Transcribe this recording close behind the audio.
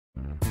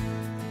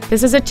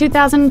This is a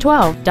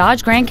 2012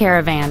 Dodge Grand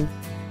Caravan.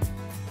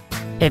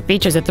 It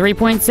features a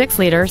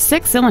 3.6-liter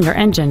six-cylinder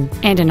engine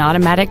and an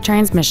automatic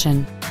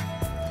transmission.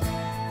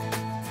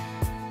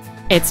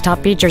 Its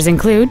top features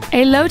include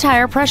a low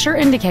tire pressure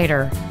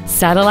indicator,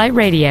 satellite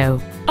radio,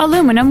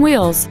 aluminum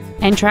wheels,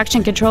 and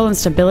traction control and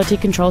stability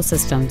control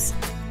systems.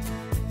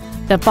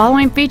 The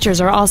following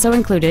features are also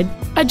included: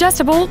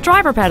 adjustable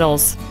driver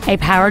pedals, a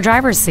power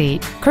driver's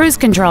seat, cruise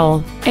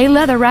control, a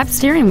leather-wrapped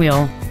steering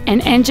wheel, an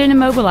engine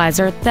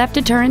immobilizer theft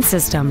deterrent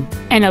system,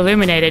 an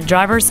illuminated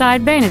driver's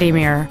side vanity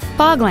mirror,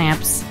 fog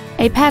lamps,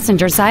 a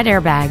passenger side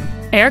airbag,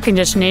 air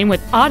conditioning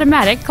with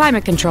automatic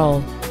climate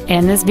control,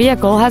 and this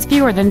vehicle has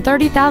fewer than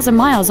 30,000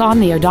 miles on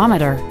the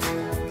odometer.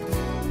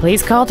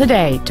 Please call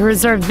today to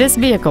reserve this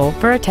vehicle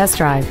for a test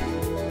drive.